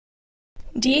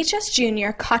DHS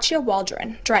junior Katja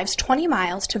Waldron drives 20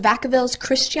 miles to Vacaville's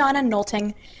Christiana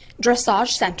Nolting Dressage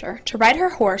Center to ride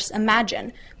her horse,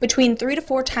 Amagine, between 3 to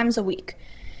 4 times a week.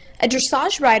 A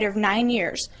dressage rider of 9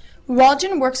 years,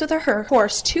 Waldron works with her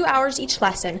horse 2 hours each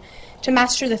lesson to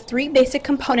master the 3 basic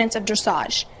components of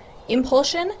dressage: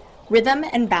 impulsion, rhythm,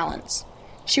 and balance.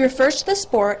 She refers to the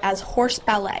sport as horse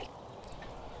ballet.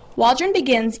 Waldron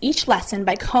begins each lesson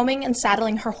by combing and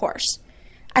saddling her horse.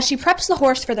 As she preps the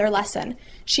horse for their lesson,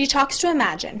 she talks to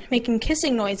Amagine, making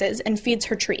kissing noises, and feeds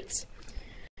her treats.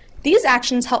 These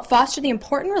actions help foster the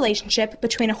important relationship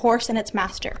between a horse and its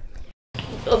master.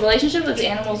 The relationship with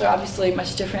animals are obviously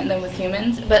much different than with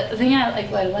humans, but the thing I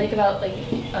like about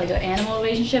the animal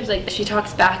relationships, she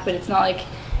talks back, but it's not like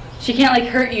she can't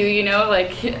hurt you, I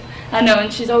don't know,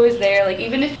 and she's always there.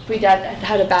 Even if we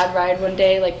had a bad ride one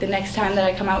day, the next time that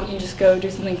I come out, we can just go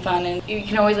do something fun, and you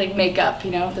can always make up,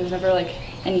 There's never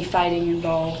any fighting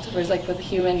involved, whereas with a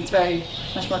human, it's very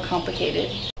much more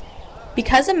complicated.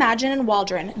 Because Amagine and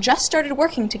Waldron just started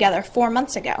working together 4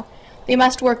 months ago, they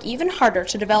must work even harder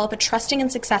to develop a trusting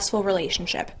and successful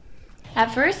relationship.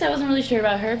 At first, I wasn't really sure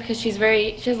about her because she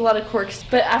has a lot of quirks,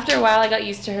 but after a while I got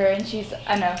used to her,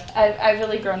 and I've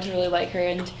really grown to really like her,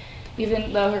 and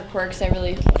even though her quirks, I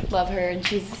really love her, and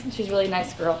she's a really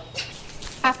nice girl.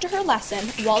 After her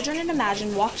lesson, Waldron and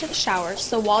Amagine walk to the showers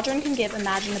so Waldron can give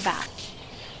Amagine a bath.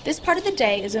 This part of the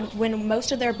day is when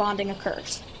most of their bonding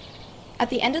occurs. At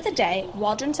the end of the day,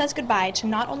 Waldron says goodbye to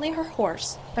not only her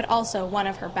horse, but also one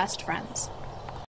of her best friends.